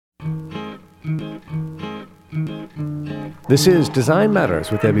This is Design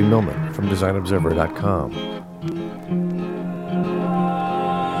Matters with Debbie Millman from DesignObserver.com.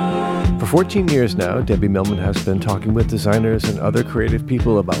 For 14 years now, Debbie Millman has been talking with designers and other creative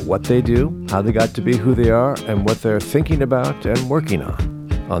people about what they do, how they got to be who they are, and what they're thinking about and working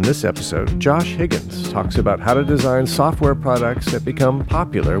on. On this episode, Josh Higgins talks about how to design software products that become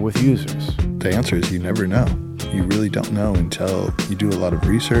popular with users. The answer is you never know. You really don't know until you do a lot of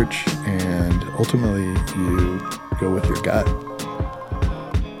research and ultimately you go with your gut.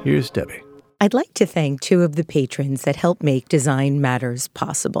 Here's Debbie. I'd like to thank two of the patrons that help make Design Matters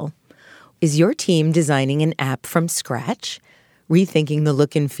possible. Is your team designing an app from scratch? Rethinking the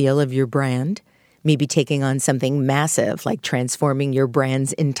look and feel of your brand? Maybe taking on something massive like transforming your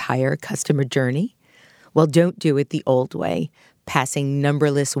brand's entire customer journey? Well, don't do it the old way, passing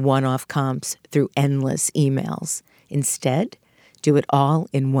numberless one-off comps through endless emails. Instead, do it all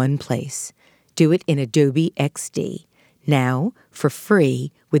in one place. Do it in Adobe XD, now for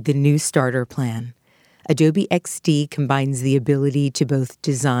free with the new starter plan. Adobe XD combines the ability to both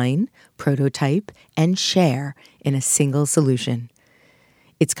design, prototype, and share in a single solution.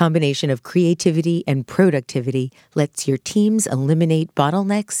 Its combination of creativity and productivity lets your teams eliminate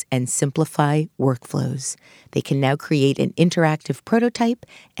bottlenecks and simplify workflows. They can now create an interactive prototype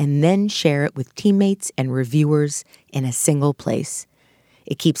and then share it with teammates and reviewers in a single place.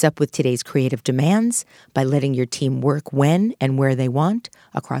 It keeps up with today's creative demands by letting your team work when and where they want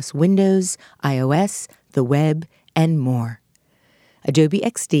across Windows, iOS, the web, and more. Adobe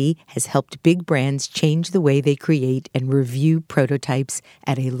XD has helped big brands change the way they create and review prototypes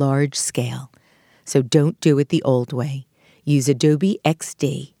at a large scale. So don't do it the old way. Use Adobe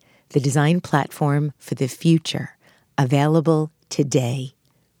XD, the design platform for the future, available today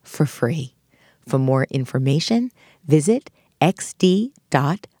for free. For more information, visit xd.adobe.com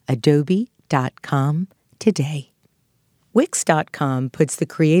today. Wix.com puts the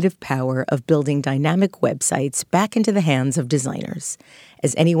creative power of building dynamic websites back into the hands of designers.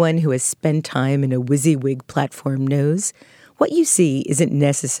 As anyone who has spent time in a WYSIWYG platform knows, what you see isn't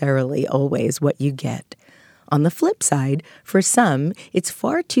necessarily always what you get. On the flip side, for some, it's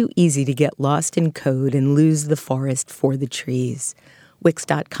far too easy to get lost in code and lose the forest for the trees.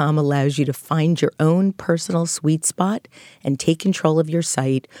 Wix.com allows you to find your own personal sweet spot and take control of your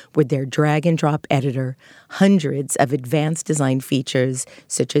site with their drag-and-drop editor, hundreds of advanced design features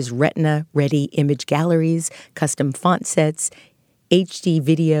such as Retina-ready image galleries, custom font sets, HD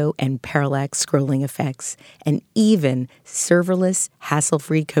video and parallax scrolling effects, and even serverless,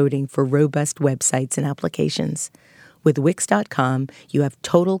 hassle-free coding for robust websites and applications. With Wix.com, you have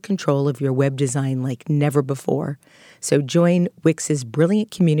total control of your web design like never before. So join Wix's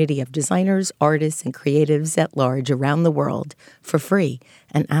brilliant community of designers, artists, and creatives at large around the world for free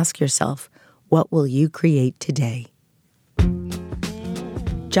and ask yourself, what will you create today?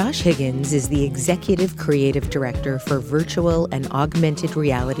 Josh Higgins is the Executive Creative Director for Virtual and Augmented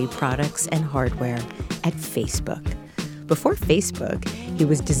Reality Products and Hardware at Facebook. Before Facebook, he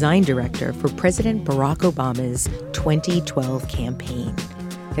was design director for President Barack Obama's 2012 campaign.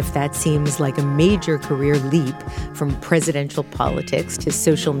 If that seems like a major career leap from presidential politics to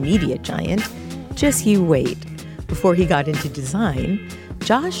social media giant, just you wait. Before he got into design,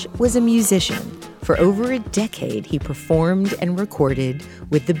 Josh was a musician. For over a decade, he performed and recorded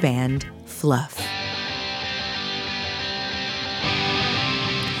with the band Fluff.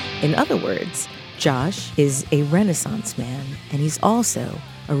 In other words, Josh is a Renaissance man, and he's also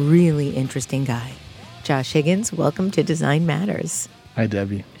a really interesting guy. Josh Higgins, welcome to Design Matters. Hi,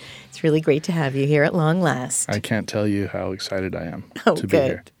 Debbie. It's really great to have you here at long last. I can't tell you how excited I am to be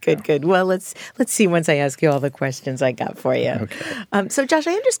here. Good. Well, let's see once I ask you all the questions I got for you. Okay. So, Josh,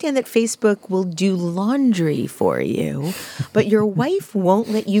 I understand that Facebook will do laundry for you, but your wife won't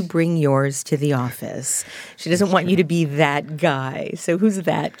let you bring yours to the office. She doesn't want you to be that guy. So who's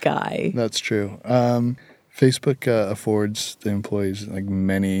that guy? That's true. Facebook affords the employees like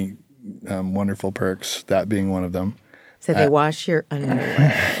many wonderful perks, that being one of them. So they wash your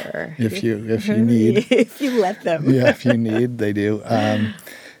underwear. If you need. If you let them. Yeah, if you need, they do.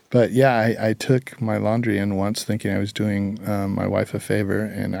 But yeah, I took my laundry in once thinking I was doing my wife a favor,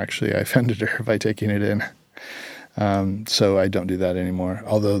 and actually I offended her by taking it in. So I don't do that anymore,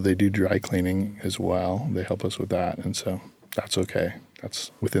 although they do dry cleaning as well. They help us with that, and so that's okay.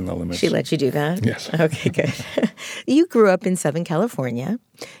 that's within the limits. She let you do that? Yes. Okay, good. You grew up in Southern California.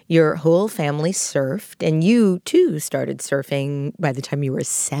 Your whole family surfed, and you, too, started surfing by the time you were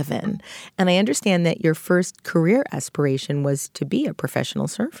 7. And I understand that your first career aspiration was to be a professional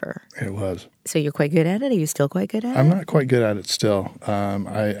surfer. It was. So you're quite good at it? Are you still quite good at it? I'm not quite good at it still.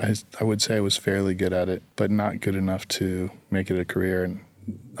 I would say I was fairly good at it, but not good enough to make it a career.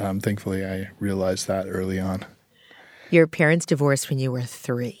 And thankfully, I realized that early on. Your parents divorced when you were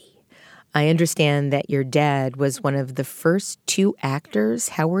 3. I understand that your dad was one of the first 2 actors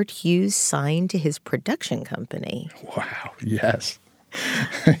Howard Hughes signed to his production company. Wow. Yes.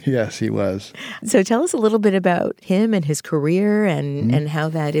 Yes, he was. So tell us a little bit about him and his career and how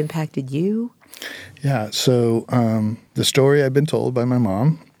that impacted you. Yeah. So the story I've been told by my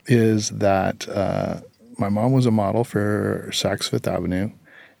mom is that my mom was a model for Saks Fifth Avenue,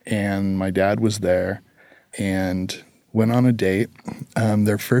 and my dad was there and went on a date.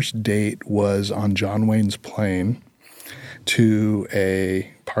 Their first date was on John Wayne's plane to a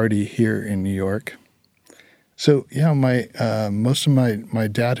party here in New York. So yeah, most of my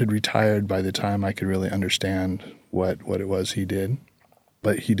dad had retired by the time I could really understand what it was he did.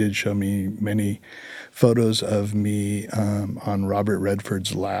 But he did show me many photos of me on Robert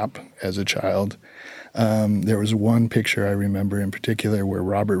Redford's lap as a child. There was one picture I remember in particular where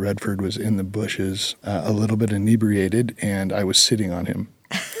Robert Redford was in the bushes, a little bit inebriated, and I was sitting on him.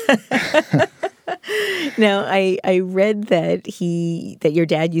 Now, I read that your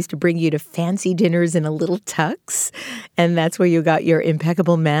dad used to bring you to fancy dinners in a little tux, and that's where you got your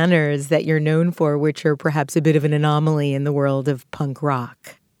impeccable manners that you're known for, which are perhaps a bit of an anomaly in the world of punk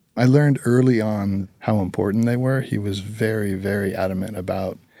rock. I learned early on how important they were. He was very, very adamant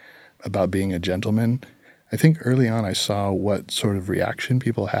about being a gentleman. I think early on I saw what sort of reaction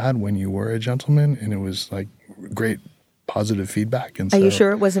people had when you were a gentleman, and it was like great positive feedback. And Are you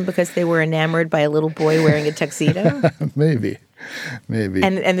sure it wasn't because they were enamored by a little boy wearing a tuxedo? Maybe.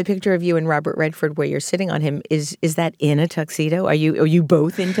 And the picture of you and Robert Redford where you're sitting on him, is that in a tuxedo? Are you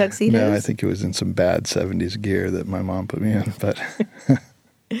both in tuxedos? No, I think it was in some bad 70s gear that my mom put me in, but...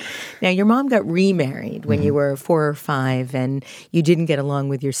 Now, your mom got remarried when you were 4 or 5, and you didn't get along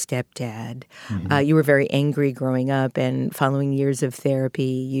with your stepdad. You were very angry growing up, and following years of therapy,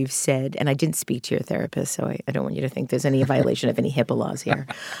 you've said, and I didn't speak to your therapist, so I don't want you to think there's any violation of any HIPAA laws here.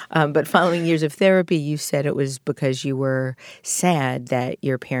 But following years of therapy, you said it was because you were sad that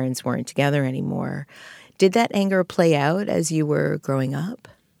your parents weren't together anymore. Did that anger play out as you were growing up?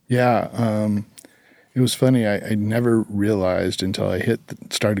 Yeah, it was funny. I never realized until I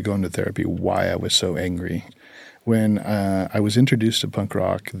started going to therapy why I was so angry. When I was introduced to punk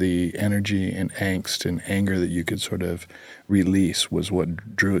rock, the energy and angst and anger that you could sort of release was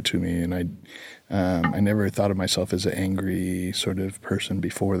what drew it to me. And I never thought of myself as an angry sort of person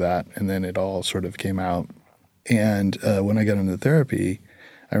before that. And then it all sort of came out. And when I got into therapy,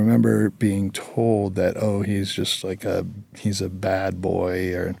 I remember being told that, oh, he's just like he's a bad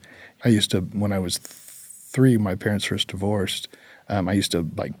boy. Or I used to, when I was 3, my parents first divorced, I used to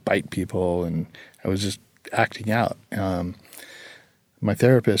like bite people, and I was just acting out. My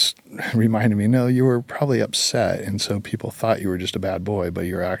therapist reminded me, no, you were probably upset, and so people thought you were just a bad boy, but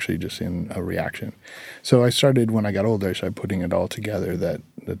you're actually just in a reaction. So I started, when I got older, I started putting it all together that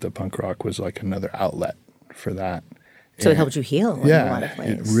the punk rock was like another outlet for that. So it helped you heal in a lot of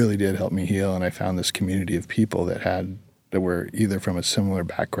ways. It really did help me heal, and I found this community of people that were either from a similar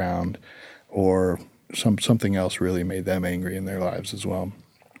background or something else really made them angry in their lives as well.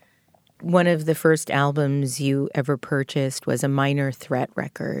 One of the first albums you ever purchased was a Minor Threat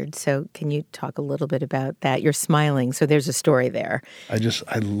record. So can you talk a little bit about that? You're smiling, so there's a story there.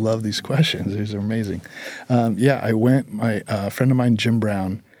 I love these questions. These are amazing. I went, my friend of mine, Jim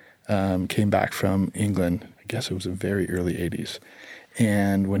Brown, came back from England. I guess it was the very early 80s.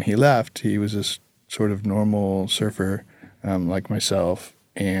 And when he left, he was this sort of normal surfer like myself.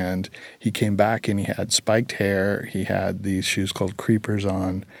 And he came back and he had spiked hair. He had these shoes called creepers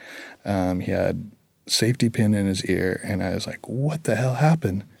on. He had safety pin in his ear. And I was like, what the hell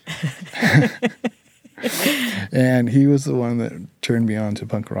happened? And he was the one that turned me on to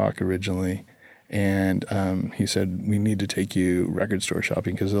punk rock originally. And he said, we need to take you record store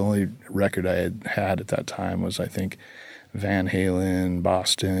shopping, because the only record I had at that time was, I think, Van Halen,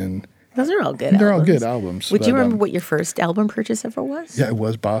 Boston. Those are all good albums. They're all good albums. Would you remember what your first album purchase ever was? Yeah, it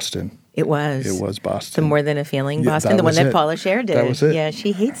was Boston. It was? It was Boston. The More Than a Feeling Boston, the one that Paula Scher did. That was it. Yeah,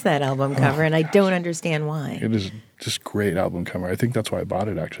 she hates that album cover, and I don't understand why. It is just great album cover. I think that's why I bought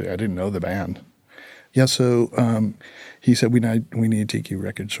it, actually. I didn't know the band. Yeah, so he said, we need to take you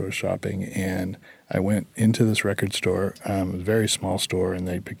record store shopping. And I went into this record store, a very small store, and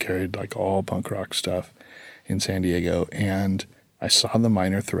they carried like all punk rock stuff in San Diego. And I saw the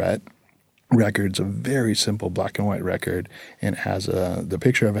Minor Threat records, a very simple black and white record, and it has the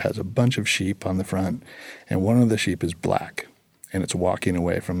picture of it has a bunch of sheep on the front, and one of the sheep is black, and it's walking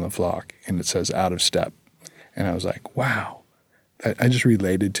away from the flock, and it says "Out of Step." And I was like, wow. I just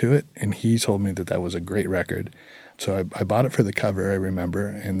related to it, and he told me that was a great record. So I bought it for the cover, I remember,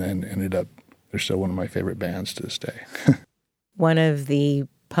 and then ended up, they're still one of my favorite bands to this day. One of the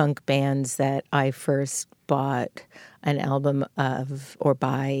punk bands that I first bought an album of or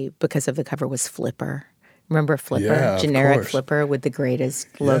by because of the cover was Flipper. Remember Flipper? Yeah, Generic Flipper with the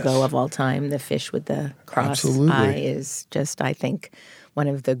greatest logo of all time. The fish with the cross eye is just, I think, one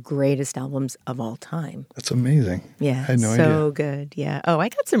of the greatest albums of all time. That's amazing. Yeah, I had no idea. So good. Yeah. Oh, I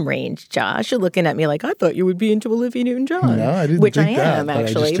got some range, Josh. You're looking at me like I thought you would be into Olivia Newton-John. No, I didn't which think I am that,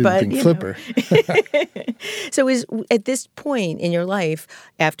 actually, but I just didn't think Flipper. So is at this point in your life,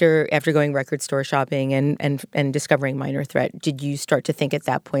 after going record store shopping and discovering Minor Threat, did you start to think at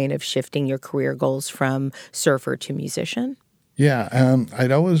that point of shifting your career goals from surfer to musician? Yeah,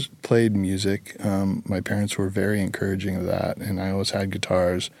 I'd always played music. My parents were very encouraging of that, and I always had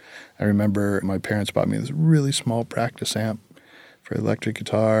guitars. I remember my parents bought me this really small practice amp for electric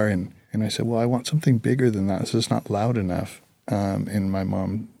guitar, and I said, well, I want something bigger than that. This is not loud enough. And my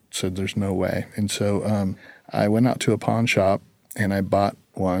mom said, there's no way. And so I went out to a pawn shop, and I bought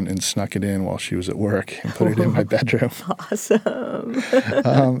one and snuck it in while she was at work and put it in my bedroom. Awesome.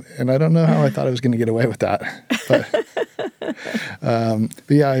 And I don't know how I thought I was going to get away with that. But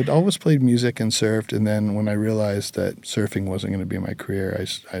yeah, I'd always played music and surfed. And then when I realized that surfing wasn't going to be my career,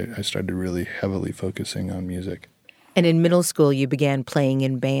 I started really heavily focusing on music. And in middle school, you began playing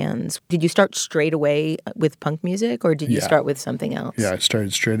in bands. Did you start straight away with punk music, or did you start with something else? Yeah, I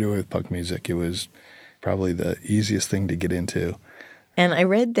started straight away with punk music. It was probably the easiest thing to get into. And I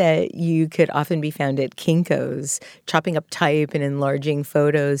read that you could often be found at Kinko's chopping up type and enlarging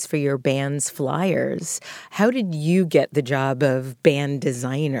photos for your band's flyers. How did you get the job of band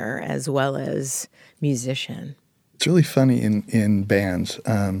designer as well as musician? It's really funny in bands.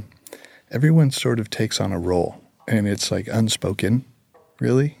 Everyone sort of takes on a role, and it's like unspoken,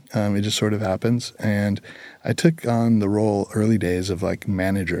 really. It just sort of happens. And I took on the role early days of like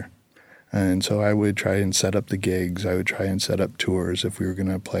manager. And so I would try and set up the gigs. I would try and set up tours if we were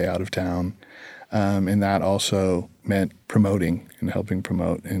going to play out of town. And that also meant promoting and helping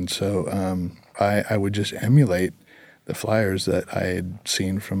promote. And so I would just emulate the flyers that I had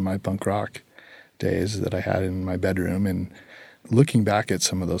seen from my punk rock days that I had in my bedroom. And looking back at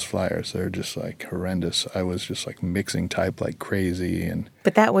some of those flyers, they're just like horrendous. I was just like mixing type like crazy.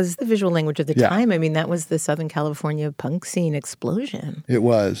 But that was the visual language of the time. I mean, that was the Southern California punk scene explosion. It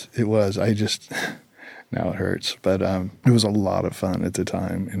was. I just, now it hurts. But it was a lot of fun at the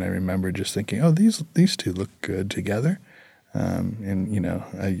time. And I remember just thinking, oh, these two look good together. And, you know,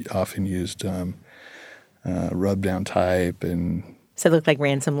 I often used rub down type and... So it looked like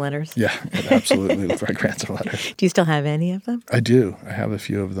ransom letters? Yeah, it absolutely looked like ransom letters. Do you still have any of them? I do. I have a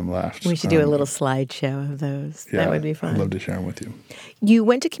few of them left. We should do a little slideshow of those. Yeah, that would be fun. I'd love to share them with you. You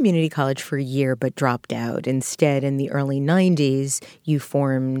went to community college for a year but dropped out. Instead, in the early 90s, you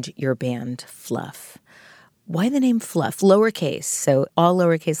formed your band Fluff. Why the name Fluff? Lowercase, so all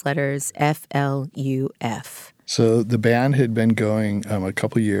lowercase letters, F-L-U-F. So the band had been going a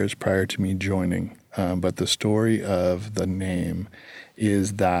couple years prior to me joining. But the story of the name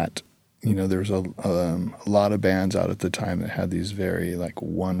is that, you know, there was a lot of bands out at the time that had these very, like,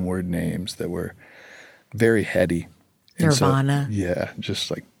 one-word names that were very heady. Nirvana. So, yeah,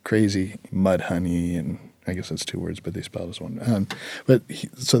 just like crazy Mudhoney, and I guess that's two words, but they spelled as one.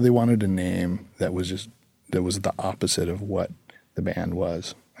 So they wanted a name that was the opposite of what the band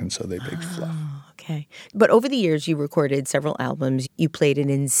was, and so they picked Fluff. Okay. But over the years, you recorded several albums. You played an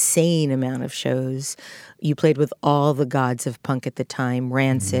insane amount of shows. You played with all the gods of punk at the time,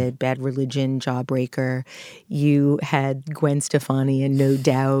 Rancid, Bad Religion, Jawbreaker. You had Gwen Stefani and No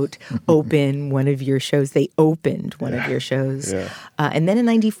Doubt open one of your shows. They opened one of your shows. Yeah. And then in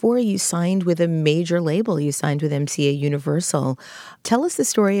 94, you signed with a major label. You signed with MCA Universal. Tell us the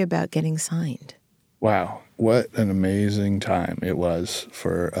story about getting signed. Wow, what an amazing time it was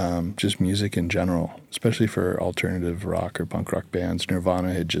for just music in general, especially for alternative rock or punk rock bands.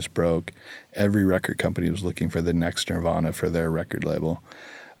 Nirvana had just broke. Every record company was looking for the next Nirvana for their record label.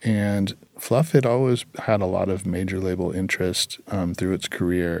 And Fluff had always had a lot of major label interest through its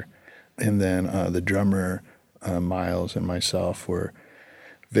career. And then the drummer, Miles, and myself were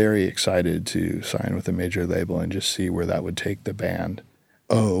very excited to sign with a major label and just see where that would take the band.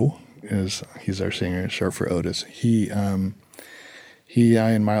 He's our singer, short for Otis. I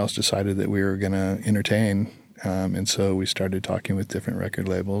and Miles decided that we were going to entertain, and so we started talking with different record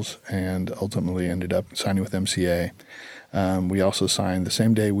labels and ultimately ended up signing with MCA. We also signed, the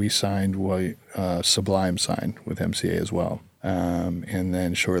same day we signed, Sublime signed with MCA as well. And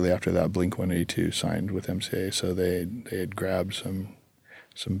then shortly after that, Blink-182 signed with MCA, so they had grabbed some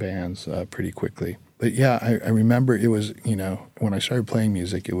bands pretty quickly. But yeah, I remember it was, when I started playing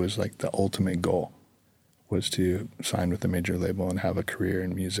music, it was like the ultimate goal was to sign with a major label and have a career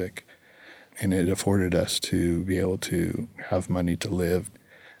in music. And it afforded us to be able to have money to live.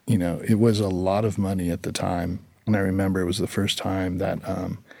 It was a lot of money at the time. And I remember it was the first time that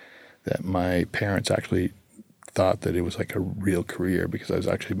my parents actually thought that it was like a real career, because I was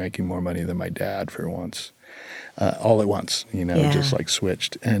actually making more money than my dad for once, all at once, just like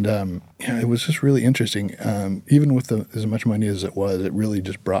switched. And it was just really interesting. Even with as much money as it was, it really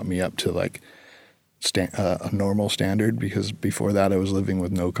just brought me up to like a normal standard, because before that I was living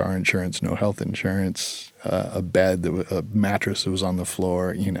with no car insurance, no health insurance, a mattress that was on the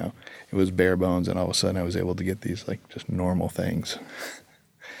floor, it was bare bones, and all of a sudden I was able to get these like just normal things.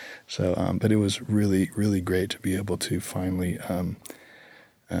 So, but it was really, really great to be able to finally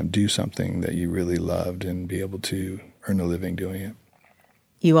do something that you really loved and be able to earn a living doing it.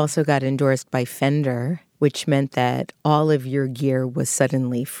 You also got endorsed by Fender, which meant that all of your gear was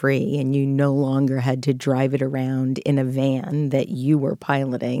suddenly free and you no longer had to drive it around in a van that you were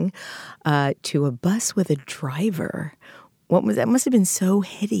piloting to a bus with a driver. What was that? Must have been so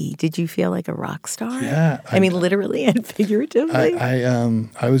heady. Did you feel like a rock star? Yeah. I mean, literally and figuratively.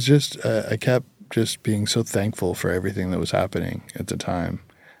 I was just, I kept just being so thankful for everything that was happening at the time,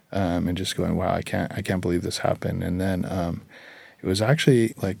 and just going, wow, I can't believe this happened. And then it was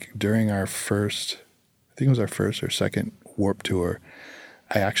actually like during our first or second Warped Tour,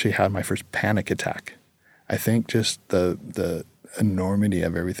 I actually had my first panic attack. I think just the enormity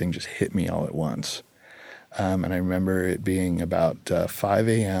of everything just hit me all at once. And I remember it being about 5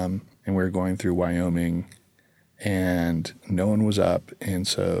 a.m. and we were going through Wyoming and no one was up. And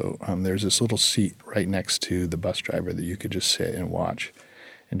so there's this little seat right next to the bus driver that you could just sit and watch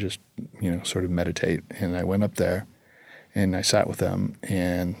and just, sort of meditate. And I went up there and I sat with them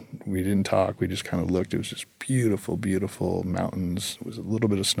and we didn't talk. We just kind of looked. It was just beautiful, beautiful mountains. There was a little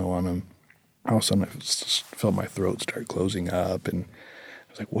bit of snow on them. All of a sudden I just felt my throat start closing up and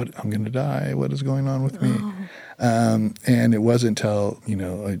I was like, what? I'm going to die. What is going on with me? And it wasn't until,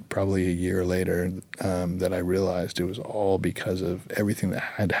 probably a year later that I realized it was all because of everything that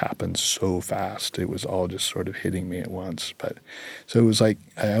had happened so fast. It was all just sort of hitting me at once. But so it was like,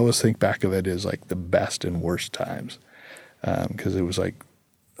 I always think back of it as like the best and worst times, because it was like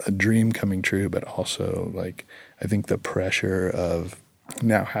a dream coming true, but also like I think the pressure of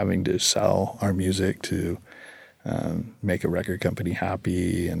now having to sell our music to make a record company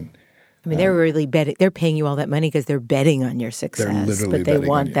happy. And I mean, they're really betting. They're paying you all that money because they're betting on your success. They're literally but they betting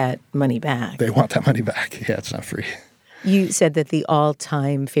want on you. that money back. They want that money back. Yeah, it's not free. You said that the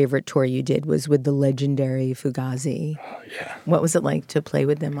all-time favorite tour you did was with the legendary Fugazi. Oh, yeah. What was it like to play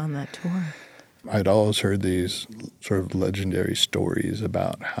with them on that tour? I'd always heard these sort of legendary stories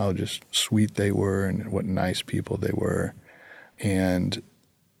about how just sweet they were and what nice people they were. And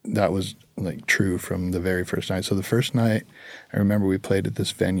that was like true from the very first night. So the first night, I remember we played at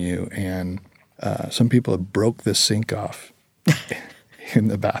this venue and some people had broke the sink off in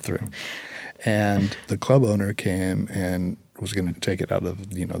the bathroom. And the club owner came and was going to take it out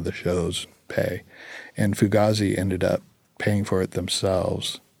of, the show's pay. And Fugazi ended up paying for it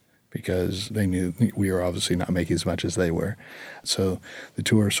themselves because they knew we were obviously not making as much as they were. So the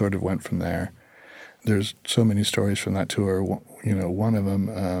tour sort of went from there. There's so many stories from that tour. One of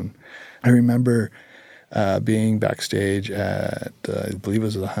them, I remember being backstage at, I believe it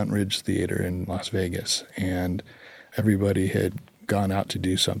was the Hunt Ridge Theater in Las Vegas, and everybody had gone out to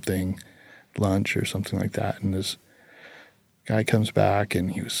do something, lunch or something like that, and this guy comes back,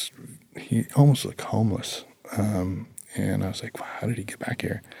 and he almost looked homeless. And I was like, wow, how did he get back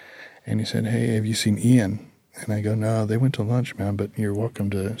here? And he said, hey, have you seen Ian? And I go, no, they went to lunch, man, but you're welcome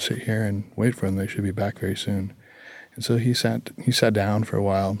to sit here and wait for them. They should be back very soon. And so he sat down for a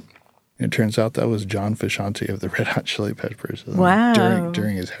while. And it turns out that was John Frusciante of the Red Hot Chili Peppers. Wow.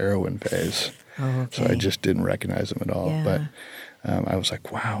 During his heroin phase. Oh, okay. So I just didn't recognize him at all. Yeah. But I was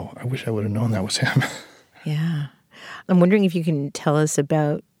like, wow, I wish I would have known that was him. Yeah. I'm wondering if you can tell us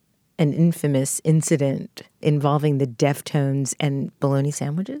about an infamous incident involving the Deftones and bologna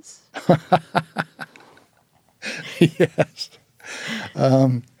sandwiches? Yes.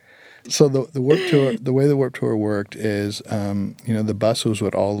 So the Warped Tour, the way the Warped Tour worked is, the buses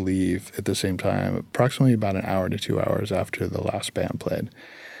would all leave at the same time, approximately about an hour to 2 hours after the last band played,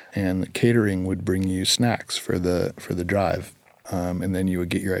 and the catering would bring you snacks for the drive, and then you would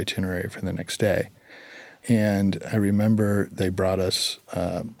get your itinerary for the next day. And I remember they brought us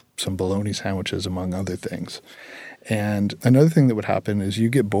some bologna sandwiches, among other things. And another thing that would happen is you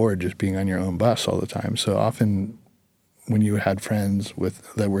get bored just being on your own bus all the time. So often when you had friends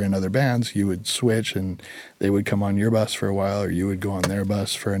that were in other bands, you would switch and they would come on your bus for a while, or you would go on their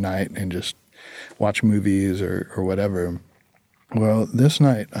bus for a night and just watch movies or whatever. Well, this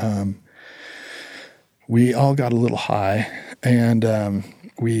night we all got a little high, and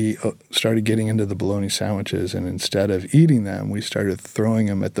we started getting into the bologna sandwiches, and instead of eating them, we started throwing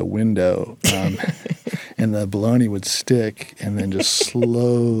them at the window, and the bologna would stick and then just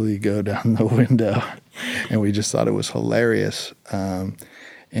slowly go down the window. And we just thought it was hilarious.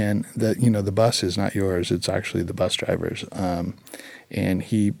 And that, the bus is not yours. It's actually the bus driver's. And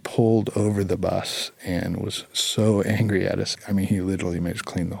he pulled over the bus and was so angry at us. I mean, he literally made us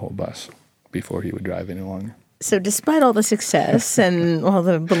clean the whole bus before he would drive any longer. So despite all the success and all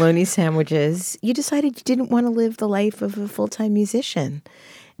the bologna sandwiches, you decided you didn't want to live the life of a full-time musician.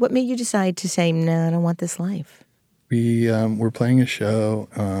 What made you decide to say, no, I don't want this life? We were playing a show.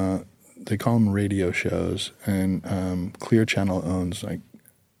 They call them radio shows, and Clear Channel owns like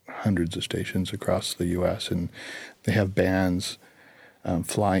hundreds of stations across the U.S., and they have bands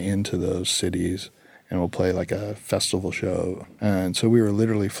fly into those cities and we'll play like a festival show. And so we were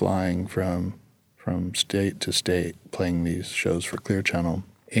literally flying from state to state playing these shows for Clear Channel.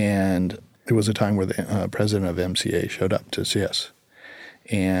 And it was a time where the president of MCA showed up to see us.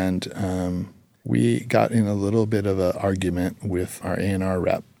 And we got in a little bit of an argument with our A&R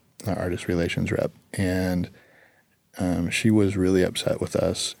rep, our artist relations rep, and she was really upset with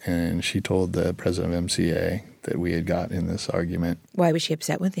us, and she told the president of MCA that we had got in this argument. Why was she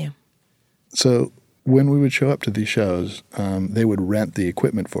upset with you? So when we would show up to these shows, they would rent the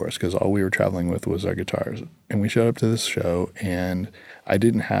equipment for us because all we were traveling with was our guitars. And we showed up to this show, and I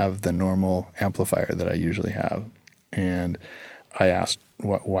didn't have the normal amplifier that I usually have. And I asked,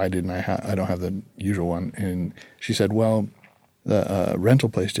 why didn't I don't have the usual one? And she said, well, the rental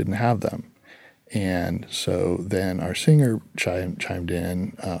place didn't have them. And so then our singer chimed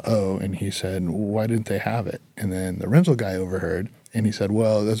in, and he said, why didn't they have it? And then the rental guy overheard, and he said,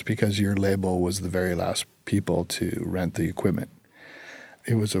 well, that's because your label was the very last people to rent the equipment.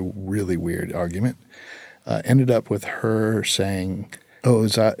 It was a really weird argument. Ended up with her saying, oh,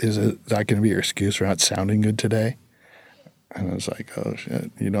 is that going to be your excuse for not sounding good today? And I was like, oh,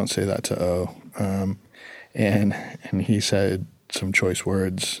 shit, you don't say that to O. And he said some choice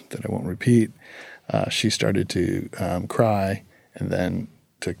words that I won't repeat. She started to cry, and then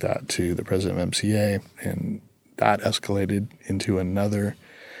took that to the president of MCA, and that escalated into another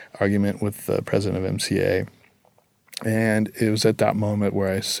argument with the president of MCA. And it was at that moment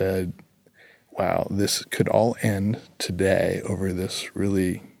where I said, wow, this could all end today over this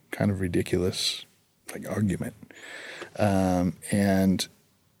really kind of ridiculous argument. And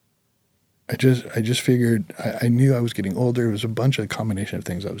I just figured, I knew I was getting older. It was a bunch of combination of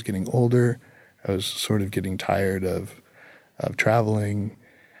things. I was getting older. I was sort of getting tired of traveling.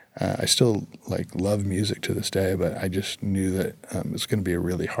 I still love music to this day, but I just knew that it's going to be a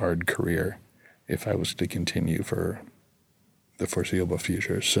really hard career if I was to continue for the foreseeable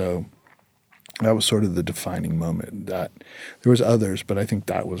future. So that was sort of the defining moment. That there was others, but I think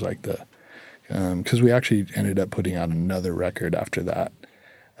that was because we actually ended up putting out another record after that.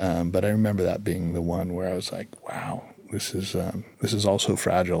 But I remember that being the one where I was like, wow, this is all so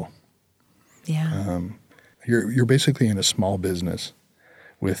fragile. Yeah. You're basically in a small business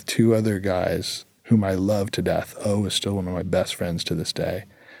with two other guys whom I love to death. O is still one of my best friends to this day.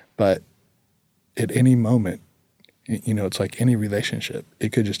 But at any moment, it's like any relationship.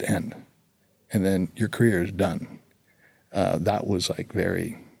 It could just end. And then your career is done. That was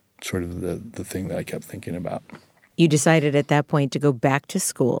very sort of the thing that I kept thinking about. You decided at that point to go back to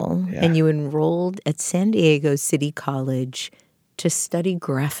school, and you enrolled at San Diego City College to study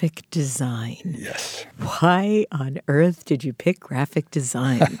graphic design. Yes. Why on earth did you pick graphic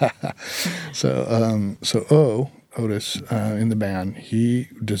design? So Otis, in the band, he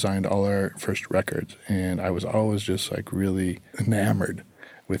designed all our first records, and I was always just really enamored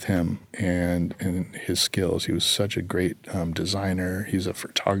with him and his skills. He was such a great designer. He's a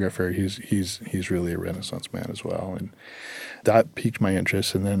photographer. He's really a Renaissance man as well, and that piqued my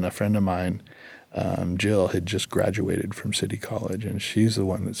interest. And then a friend of mine, Jill, had just graduated from City College, and she's the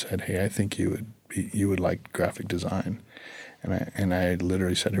one that said, "Hey, I think you would like graphic design." And I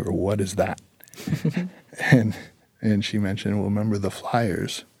literally said to her, "What is that?" and she mentioned, "Well, remember the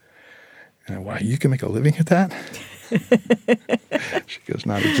Flyers?" And I, "Wow, you can make a living at that?" She goes,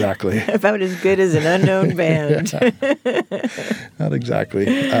 "Not exactly." About as good as an unknown band. Not exactly.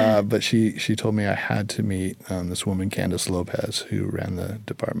 But she told me I had to meet this woman, Candace Lopez, who ran the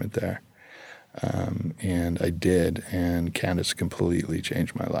department there. And I did, and Candace completely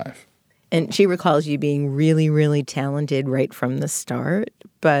changed my life. And she recalls you being really, really talented right from the start.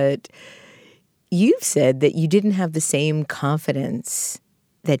 But you've said that you didn't have the same confidence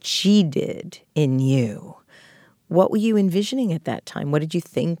that she did in you. What were you envisioning at that time? What did you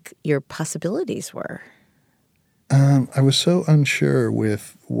think your possibilities were? I was so unsure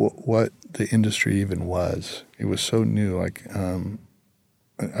with what the industry even was. It was so new.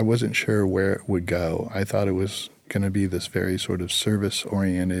 I wasn't sure where it would go. I thought it was going to be this very sort of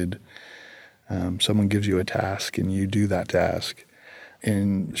service-oriented, someone gives you a task and you do that task.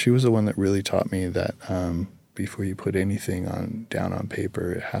 And she was the one that really taught me that before you put anything down on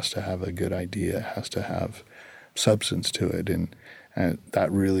paper, it has to have a good idea. It has to have substance to it. And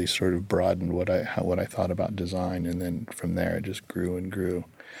that really sort of broadened what I thought about design. And then from there, it just grew and grew.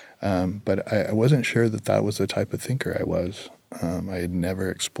 But I wasn't sure that was the type of thinker I was. I had never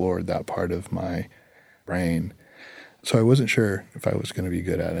explored that part of my brain. So I wasn't sure if I was going to be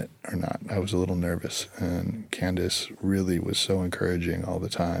good at it or not. I was a little nervous. And Candace really was so encouraging all the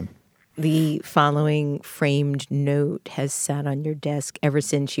time. The following framed note has sat on your desk ever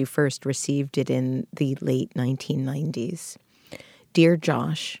since you first received it in the late 1990s. Dear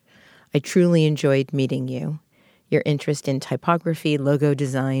Josh, I truly enjoyed meeting you. Your interest in typography, logo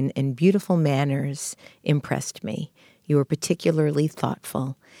design, and beautiful manners impressed me. You were particularly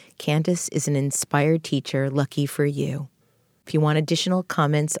thoughtful. Candace is an inspired teacher, lucky for you. If you want additional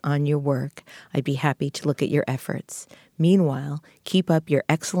comments on your work, I'd be happy to look at your efforts. Meanwhile, keep up your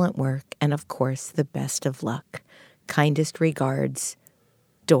excellent work and, of course, the best of luck. Kindest regards,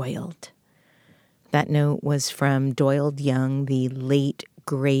 Doyled. That note was from Doyled Young, the late,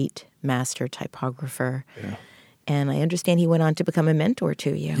 great master typographer. Yeah. And I understand he went on to become a mentor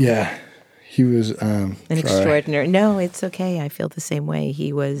to you. Yeah. He was an extraordinary. No, it's okay. I feel the same way.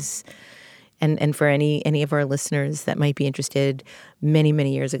 He was, and for any of our listeners that might be interested, many,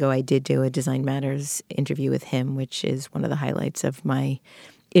 many years ago, I did do a Design Matters interview with him, which is one of the highlights of my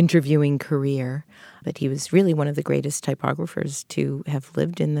interviewing career. But he was really one of the greatest typographers to have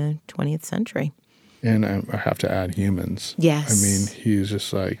lived in the 20th century. And I have to add humans. Yes. I mean, he was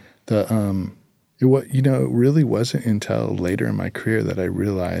just like it really wasn't until later in my career that I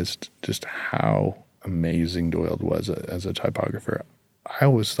realized just how amazing Doyled was as a typographer. I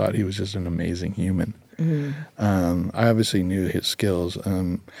always thought he was just an amazing human. Mm-hmm. I obviously knew his skills.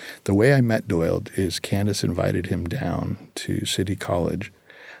 The way I met Doyled is Candace invited him down to City College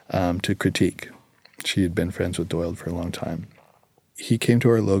to critique. She had been friends with Doyled for a long time. He came to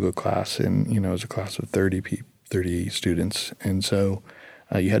our logo class, and it was a class of 30 students, and so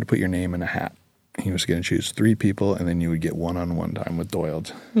you had to put your name in a hat. He was going to choose 3 people, and then you would get one-on-one time with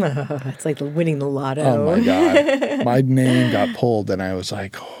Doyled. It's like winning the lotto. Oh, my God. My name got pulled, and I was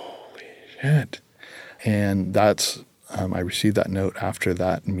like, holy shit. And that's I received that note after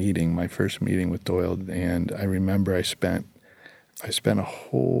that meeting, my first meeting with Doyled, and I remember I spent a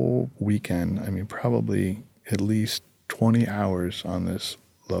whole weekend, probably at least 20 hours on this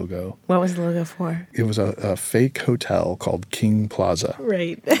logo. What was the logo for? It was a fake hotel called King Plaza.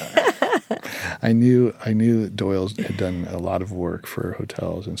 Right. I knew that Doyle's had done a lot of work for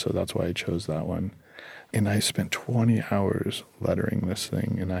hotels, and so that's why I chose that one. And I spent 20 hours lettering this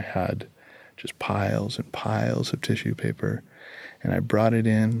thing, and I had just piles and piles of tissue paper. And I brought it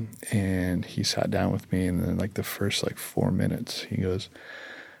in, and he sat down with me, and then the first 4 minutes, he goes,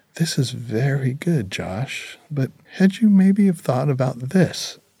 "This is very good, Josh, but had you maybe have thought about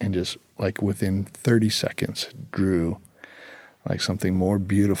this?" And just within 30 seconds drew something more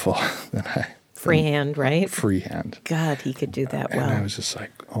beautiful than Freehand, right? Freehand. God, he could do that well. And I was just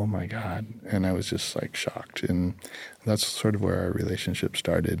like, oh my God. And I was just shocked. And that's sort of where our relationship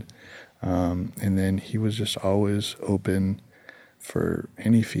started. And then he was just always open for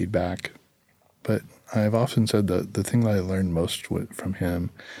any feedback. But I've often said that the thing that I learned most from him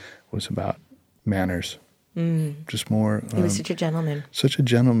was about manners. Just more. He was such a gentleman. Such a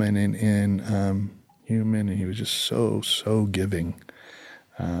gentleman and human, and he was just so giving.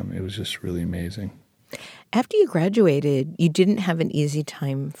 It was just really amazing. After you graduated, you didn't have an easy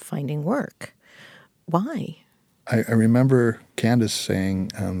time finding work. Why? I remember Candace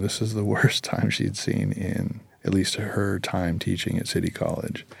saying this is the worst time she'd seen in at least her time teaching at City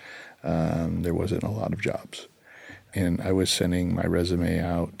College. There wasn't a lot of jobs. and I was sending my resume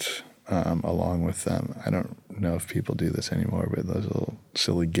out along with them. I don't know if people do this anymore, but those little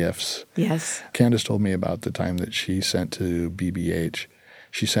silly gifts. Yes. Candace told me about the time that she sent to BBH.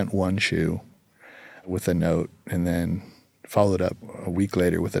 She sent one shoe with a note and then followed up a week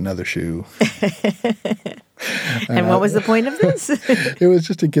later with another shoe. And what was the point of this? It was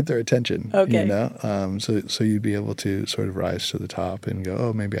just to get their attention, Okay. you know? So you'd be able to sort of rise to the top and go,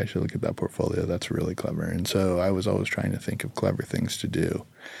 oh, maybe I should look at that portfolio. That's really clever. And so I was always trying to think of clever things to do.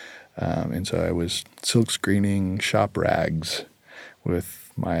 And so I was silk screening shop rags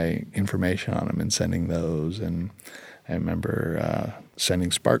with my information on them and sending those. And I remember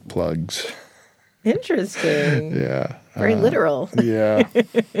sending spark plugs. Interesting. Yeah. Very literal. Yeah.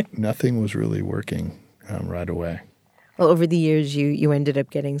 Nothing was really working right away. Well, over the years, you ended up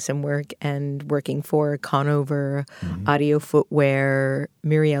getting some work and working for Conover, Audio Footwear,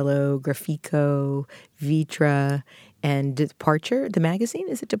 Miriello, Grafico, Vitra, and Departure, the magazine.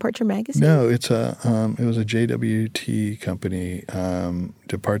 Is it Departure Magazine? No, it was a JWT company.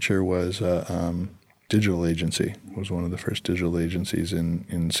 Departure was a digital agency. It was one of the first digital agencies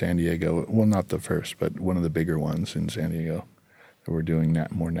in San Diego. Well, not the first, but one of the bigger ones in San Diego that were doing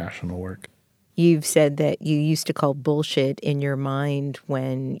more national work. You've said that you used to call bullshit in your mind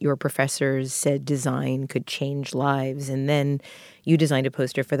when your professors said design could change lives. And then you designed a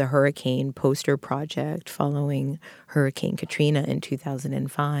poster for the Hurricane Poster Project following Hurricane Katrina in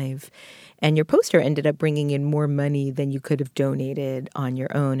 2005. And your poster ended up bringing in more money than you could have donated on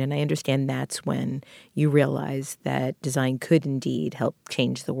your own. And I understand that's when you realized that design could indeed help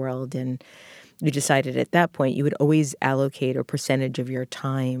change the world. And you decided at that point you would always allocate a percentage of your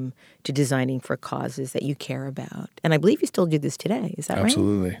time to designing for causes that you care about. And I believe you still do this today. Is that right?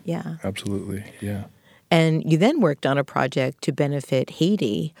 Absolutely. Yeah. Absolutely. Yeah. And you then worked on a project to benefit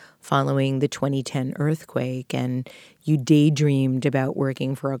Haiti following the 2010 earthquake. And you daydreamed about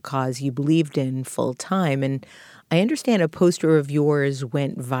working for a cause you believed in full time. And I understand a poster of yours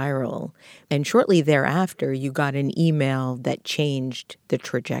went viral. And shortly thereafter, you got an email that changed the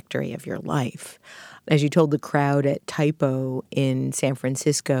trajectory of your life. As you told the crowd at Typo in San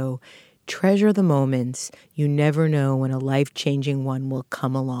Francisco, treasure the moments. You never know when a life-changing one will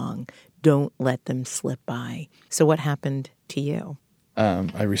come along. Don't let them slip by. So what happened to you?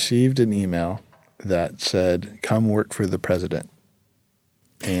 I received an email that said, come work for the president.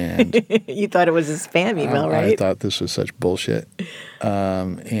 And You thought it was a spam email, right? I thought this was such bullshit.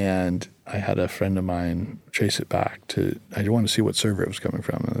 And I had a friend of mine trace it back I wanted to see what server it was coming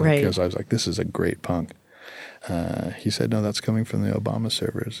from. Right. Because I was like, this is a great punk. He said, no, that's coming from the Obama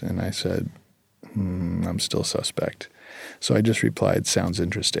servers. And I said, I'm still suspect. So I just replied, sounds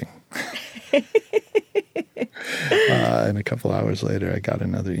interesting. And a couple hours later, I got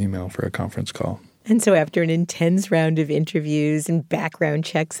another email for a conference call. And so after an intense round of interviews and background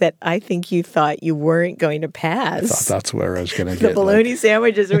checks that I think you thought you weren't going to pass. I thought that's where I was going to the get. bologna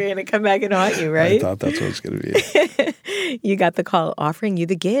sandwiches were going to come back and haunt you, right? I thought that's what it was going to be. You got the call offering you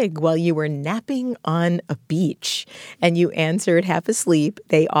the gig while you were napping on a beach. And you answered half asleep.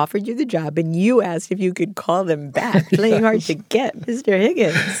 They offered you the job, and you asked if you could call them back, playing hard to get, Mr.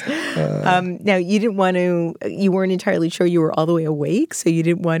 Higgins. Now, you weren't entirely sure you were all the way awake, so you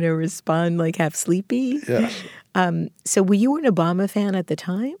didn't want to respond like half sleepy. Yes. So were you an Obama fan at the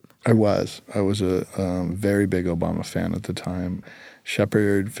time? I was. I was a very big Obama fan at the time.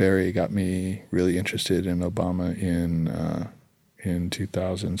 Shepard Fairey got me really interested in Obama in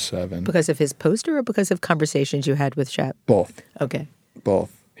 2007. Because of his poster or because of conversations you had with Shep? Both. Okay.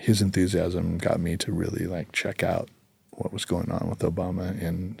 Both. His enthusiasm got me to really check out what was going on with Obama.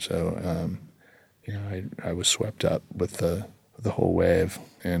 And so, I was swept up with the whole wave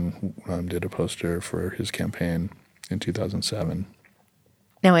and did a poster for his campaign in 2007.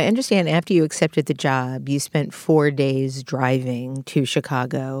 Now, I understand after you accepted the job, you spent 4 days driving to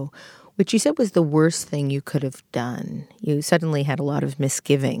Chicago, which you said was the worst thing you could have done. You suddenly had a lot of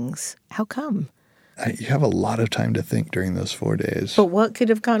misgivings. How come? You have a lot of time to think during those 4 days. But what could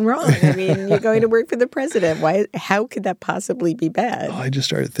have gone wrong? I mean, you're going to work for the president. How could that possibly be bad? I just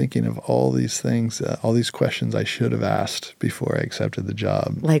started thinking of all these things, all these questions I should have asked before I accepted the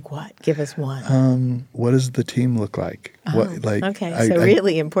job. Like what? Give us one. What does the team look like? Okay, so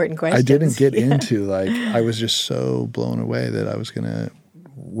really important questions. I didn't get into, I was just so blown away that I was going to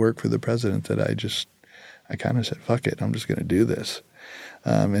work for the president that I kind of said, fuck it, I'm just going to do this.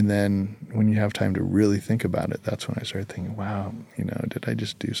 And then when you have time to really think about it, that's when I started thinking, wow, did I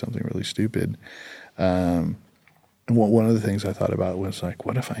just do something really stupid? And one of the things I thought about was like,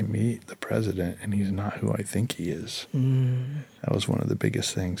 what if I meet the president and he's not who I think he is? That was one of the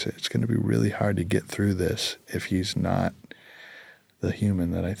biggest things. It's going to be really hard to get through this if he's not the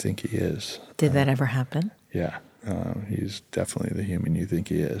human that I think he is. Did that ever happen? Yeah. He's definitely the human you think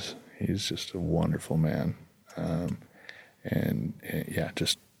he is. He's just a wonderful man. And yeah,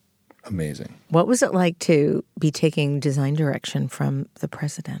 just amazing. What was it like to be taking design direction from the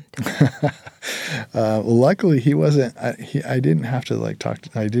president? Well, luckily he wasn't. I didn't have to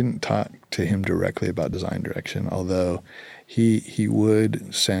I didn't talk to him directly about design direction. Although he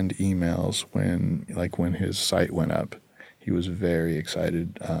would send emails when his site went up. He was very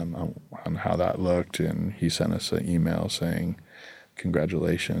excited on how that looked, and he sent us an email saying,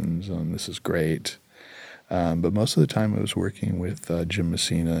 "Congratulations, this is great." But most of the time it was working with Jim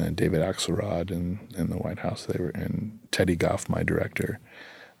Messina and David Axelrod in the White House. And Teddy Goff, my director.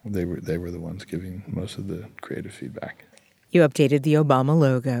 They were the ones giving most of the creative feedback. You updated the Obama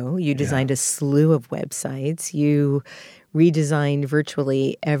logo. You designed a slew of websites. You redesigned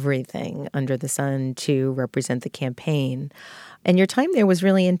virtually everything under the sun to represent the campaign. And your time there was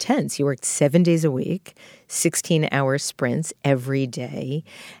really intense. You worked 7 days a week, 16-hour sprints every day.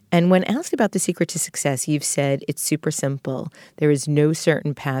 And when asked about the secret to success, you've said it's super simple. There is no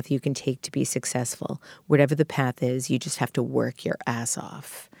certain path you can take to be successful. Whatever the path is, you just have to work your ass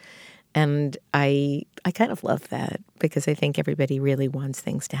off. And I kind of love that because I think everybody really wants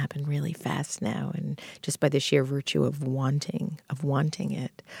things to happen really fast now, and just by the sheer virtue of wanting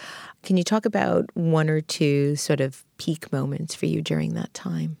it. Can you talk about one or two sort of peak moments for you during that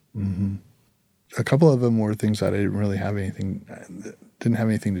time? Mm-hmm. A couple of them were things that I didn't really have anything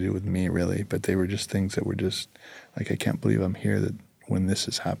to do with me really, but they were just things that were just like, I can't believe I'm here when this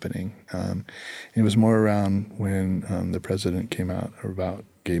is happening. It was more around when the president came out about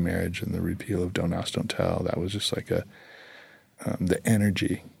gay marriage and the repeal of Don't Ask, Don't Tell. That was just like the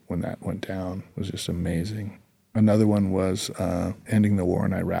energy when that went down was just amazing. Another one was ending the war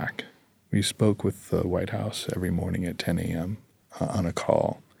in Iraq. We spoke with the White House every morning at 10 a.m. On a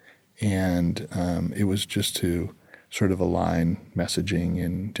call. And it was just to sort of align messaging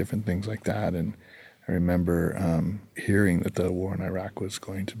and different things like that. And I remember hearing that the war in Iraq was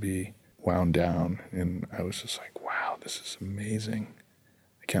going to be wound down. And I was just like, wow, this is amazing.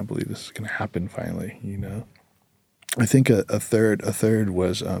 I can't believe this is going to happen finally, you know. I think a third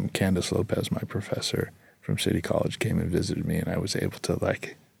was Candace Lopez, my professor from City College, came and visited me, and I was able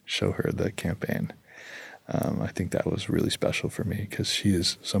to show her the campaign. I think that was really special for me because she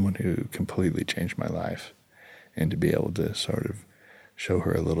is someone who completely changed my life, and to be able to sort of show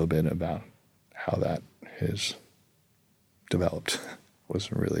her a little bit about how that has developed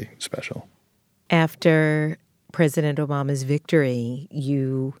was really special. After President Obama's victory,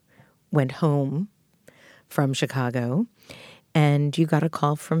 you went home from Chicago and you got a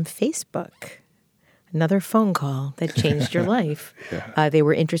call from Facebook, another phone call that changed your life. Yeah. They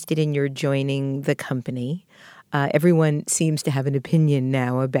were interested in your joining the company. Everyone seems to have an opinion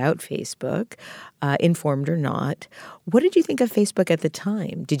now about Facebook, informed or not. What did you think of Facebook at the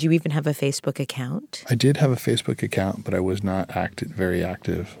time? Did you even have a Facebook account? I did have a Facebook account, but I was not very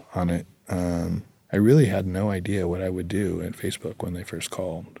active on it. I really had no idea what I would do at Facebook when they first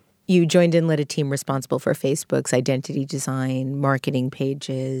called. You joined and led a team responsible for Facebook's identity design, marketing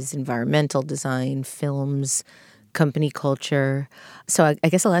pages, environmental design, films, company culture. So I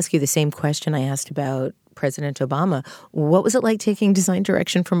guess I'll ask you the same question I asked about President Obama. What was it like taking design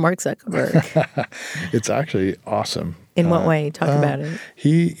direction from Mark Zuckerberg? It's actually awesome. In what way? Talk about it.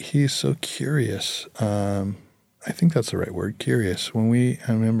 He's so curious. I think that's the right word, curious. I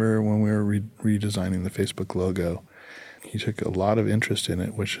remember when we were redesigning the Facebook logo, he took a lot of interest in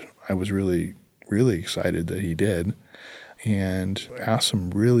it, which I was really, really excited that he did, and asked some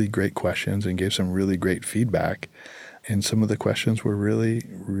really great questions and gave some really great feedback. And some of the questions were really,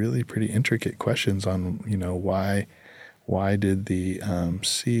 really pretty intricate questions on, why did the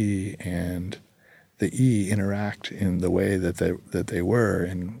C and the E interact in the way that they were.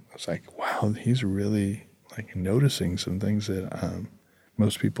 And I was like, wow, he's really noticing some things that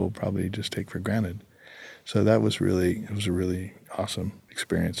most people probably just take for granted. So it was a really awesome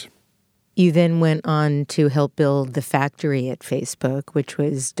experience. You then went on to help build the factory at Facebook, which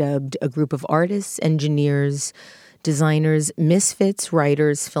was dubbed a group of artists, engineers, designers, misfits,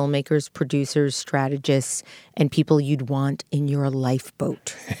 writers, filmmakers, producers, strategists, and people you'd want in your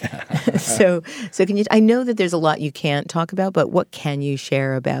lifeboat. So can you? I know that there's a lot you can't talk about, but what can you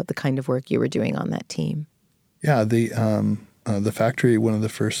share about the kind of work you were doing on that team? Yeah, the factory, one of the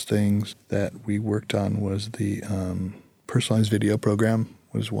first things that we worked on was the personalized video program.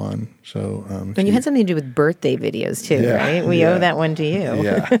 was one. So, and you had something to do with birthday videos too, Yeah, right? We owe that one to you.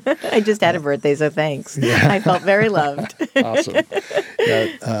 Yeah. I just had a birthday, so thanks. Yeah. I felt very loved. Awesome.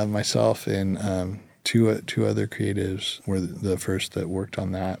 Yeah, myself and two other creatives were the first that worked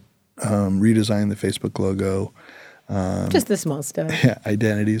on that. Redesigned the Facebook logo. Just the small stuff. Yeah,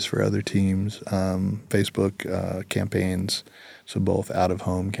 identities for other teams, Facebook campaigns, so both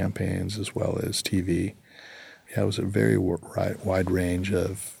out-of-home campaigns as well as TV. Yeah, it was a very wide range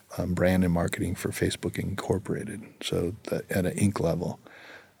of brand and marketing for Facebook Incorporated, so at an Inc. level.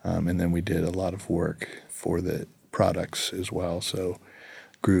 And then we did a lot of work for the products as well, so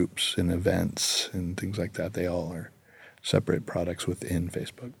groups and events and things like that, they all are separate products within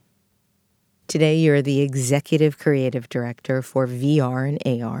Facebook. Today, you're the executive creative director for VR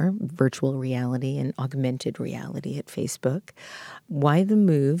and AR, virtual reality and augmented reality at Facebook. Why the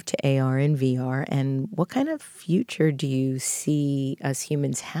move to AR and VR, and what kind of future do you see us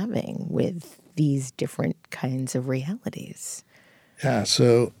humans having with these different kinds of realities? Yeah,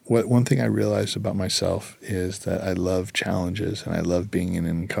 so one thing I realized about myself is that I love challenges and I love being in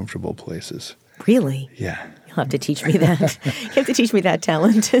uncomfortable places. Really? Yeah. You'll have to teach me that. You have to teach me that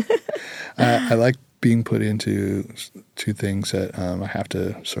talent. I like being put into two things that I have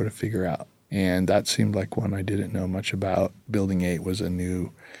to sort of figure out. And that seemed like one I didn't know much about. Building 8 was a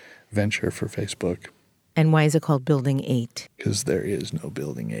new venture for Facebook. And why is it called Building 8? Because there is no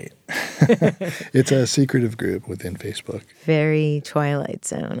Building 8. It's a secretive group within Facebook. Very Twilight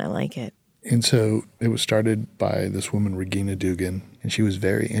Zone. I like it. And so it was started by this woman, Regina Dugan, and she was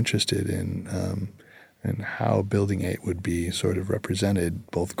very interested in how Building 8 would be sort of represented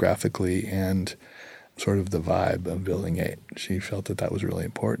both graphically and sort of the vibe of Building 8. She felt that was really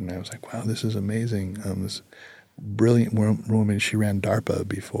important. I was like, wow, this is amazing. This brilliant woman, she ran DARPA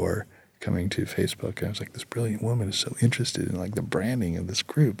before coming to Facebook. And I was like, this brilliant woman is so interested in like the branding of this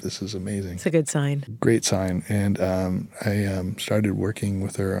group. This is amazing. It's a good sign. Great sign. And I started working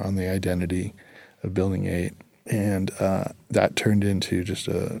with her on the identity of Building 8. And that turned into just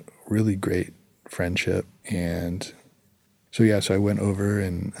a really great friendship. And so I went over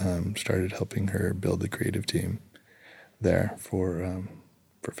and started helping her build the creative team there for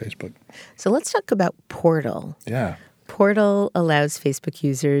Facebook. So let's talk about Portal. Yeah. Portal allows Facebook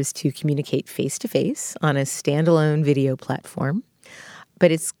users to communicate face-to-face on a standalone video platform, but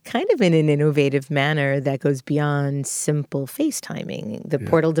it's kind of in an innovative manner that goes beyond simple FaceTiming. The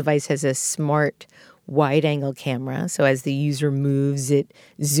Portal device has a smart wide-angle camera, so as the user moves, it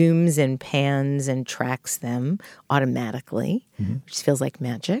zooms and pans and tracks them automatically, which feels like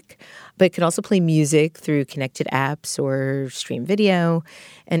magic. But it can also play music through connected apps or stream video.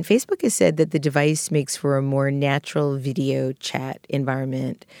 And Facebook has said that the device makes for a more natural video chat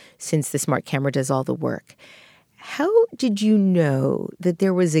environment since the smart camera does all the work. How did you know that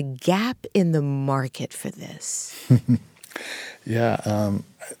there was a gap in the market for this? Yeah,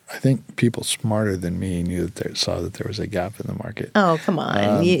 I think people smarter than me saw that there was a gap in the market. Oh, come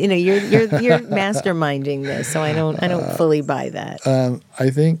on! You're masterminding this, so I don't fully buy that. I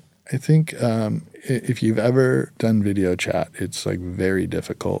think if you've ever done video chat, it's like very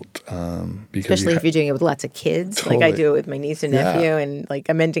difficult because especially if you're doing it with lots of kids, totally. Like I do it with my niece and nephew, and like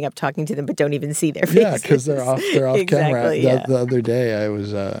I'm ending up talking to them but don't even see their faces. Yeah, because they're off exactly, camera. Yeah. The other day, I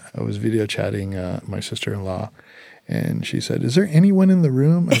was video chatting my sister-in-law. And she said, "Is there anyone in the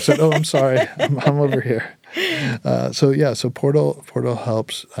room?" I said, "Oh, I'm sorry, I'm over here." So Portal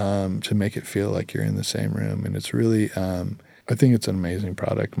helps to make it feel like you're in the same room, and it's really, I think it's an amazing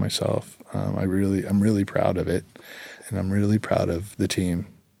product myself. I'm really proud of it, and I'm really proud of the team.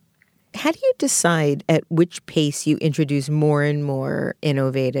 How do you decide at which pace you introduce more and more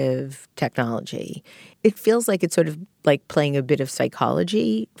innovative technology? It feels like it's sort of like playing a bit of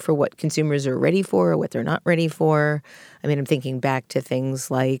psychology for what consumers are ready for or what they're not ready for. I mean, I'm thinking back to things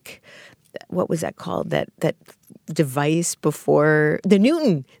like, what was that called? That device before the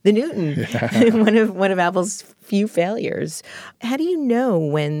Newton, yeah. one of Apple's few failures. How do you know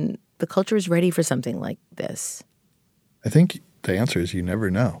when the culture is ready for something like this? I think the answer is you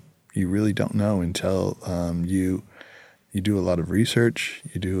never know. You really don't know until you do a lot of research,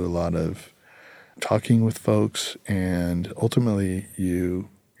 you do a lot of talking with folks, and ultimately you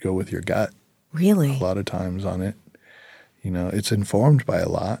go with your gut. Really? A lot of times on it. It's informed by a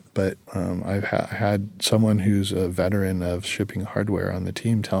lot, but I've had someone who's a veteran of shipping hardware on the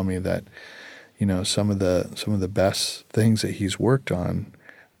team tell me that, some of the best things that he's worked on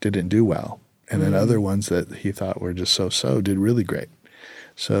didn't do well, and then other ones that he thought were just so did really great.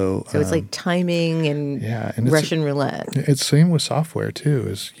 So it's like timing and Russian roulette. It's same with software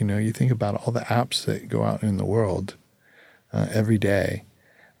too. You think about all the apps that go out in the world every day,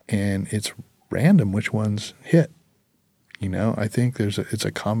 and it's random which ones hit. I think it's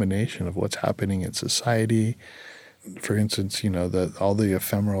a combination of what's happening in society. For instance, all the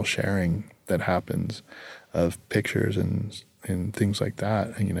ephemeral sharing that happens of pictures and things like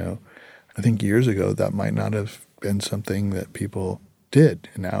that. I think years ago that might not have been something that people did.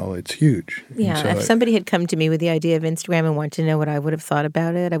 And now it's huge. Yeah. So if somebody had come to me with the idea of Instagram and wanted to know what I would have thought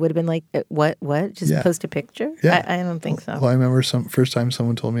about it, I would have been like, what? Just post a picture? Yeah. I don't think so. Well, I remember first time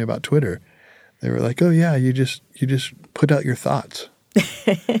someone told me about Twitter. They were like, "Oh yeah, you just put out your thoughts,"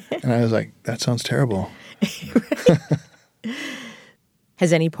 and I was like, "That sounds terrible."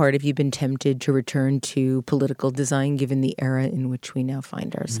 Has any part of you been tempted to return to political design, given the era in which we now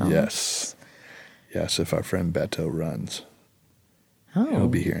find ourselves? Yes. If our friend Beto runs, he'll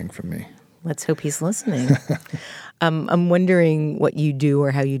be hearing from me. Let's hope he's listening. I'm wondering what you'd do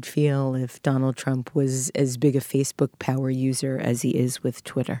or how you'd feel if Donald Trump was as big a Facebook power user as he is with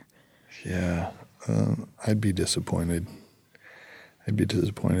Twitter. Yeah, I'd be disappointed.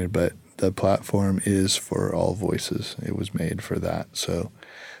 But the platform is for all voices. It was made for that. So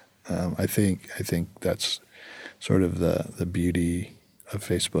I think that's sort of the beauty of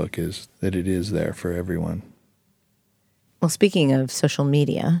Facebook, is that it is there for everyone. Well, speaking of social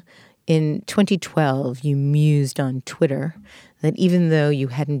media, in 2012, you mused on Twitter that even though you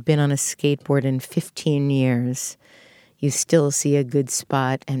hadn't been on a skateboard in 15 years, you still see a good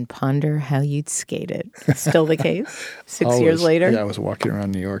spot and ponder how you'd skate it. Still the case? 6 years later? Yeah, I was walking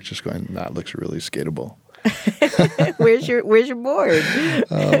around New York just going, that looks really skatable. Where's your board?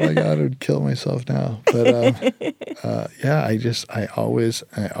 Oh my God, I would kill myself now. But I always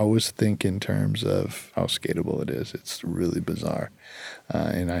think in terms of how skatable it is. It's really bizarre.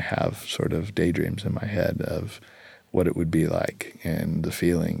 And I have sort of daydreams in my head of what it would be like and the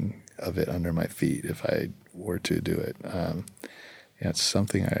feeling of it under my feet if I were to do it. It's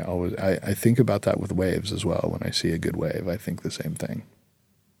something I think about that with waves as well. When I see a good wave, I think the same thing.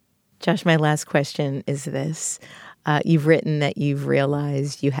 Josh, my last question is this. You've written that you've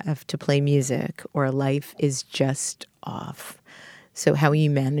realized you have to play music or life is just off. So how are you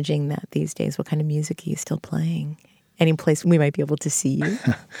managing that these days? What kind of music are you still playing? Any place we might be able to see you?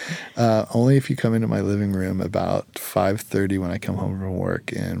 Only if you come into my living room about 5:30 when I come home from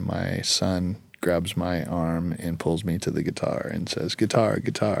work and my son grabs my arm and pulls me to the guitar and says, "Guitar,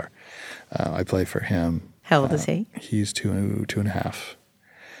 guitar." I play for him. How old is he? He's 2.5.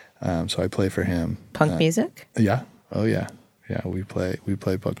 So I play for him. Punk music? Yeah. Oh yeah. Yeah. We play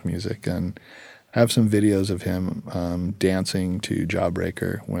punk music, and I have some videos of him dancing to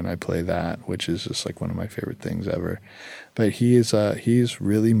Jawbreaker when I play that, which is just like one of my favorite things ever. But he's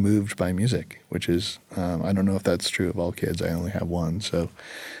really moved by music, which is I don't know if that's true of all kids. I only have one, so.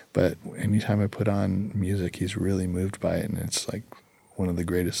 But anytime I put on music, he's really moved by it, and it's like one of the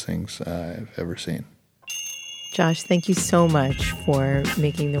greatest things I've ever seen. Josh, thank you so much for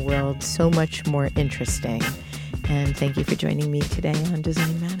making the world so much more interesting. And thank you for joining me today on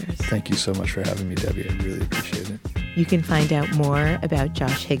Design Matters. Thank you so much for having me, Debbie. I really appreciate it. You can find out more about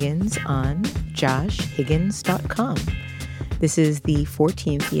Josh Higgins on joshhiggins.com. This is the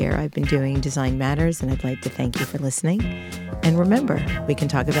 14th year I've been doing Design Matters, and I'd like to thank you for listening. And remember, we can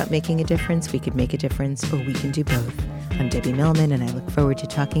talk about making a difference, we could make a difference, or we can do both. I'm Debbie Millman, and I look forward to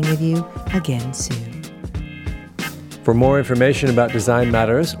talking with you again soon. For more information about Design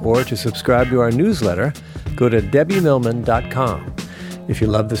Matters or to subscribe to our newsletter, go to debbiemillman.com. If you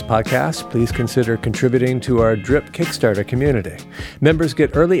love this podcast, please consider contributing to our DRIP Kickstarter community. Members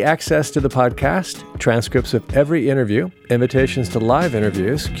get early access to the podcast, transcripts of every interview, invitations to live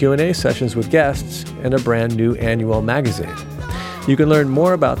interviews, Q&A sessions with guests, and a brand new annual magazine. You can learn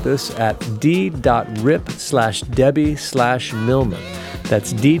more about this at d.rip/Debbie/Millman.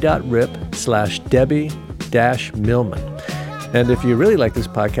 That's d.rip/Debbie-Millman. And if you really like this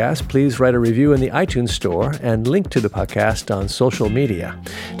podcast, please write a review in the iTunes store and link to the podcast on social media.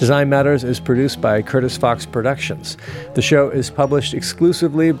 Design Matters is produced by Curtis Fox Productions. The show is published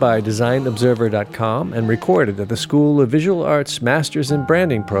exclusively by DesignObserver.com and recorded at the School of Visual Arts Masters in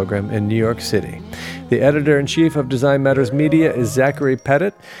Branding program in New York City. The editor-in-chief of Design Matters Media is Zachary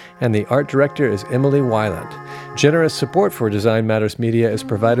Pettit, and the art director is Emily Weiland. Generous support for Design Matters Media is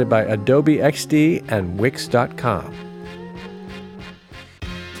provided by Adobe XD and Wix.com.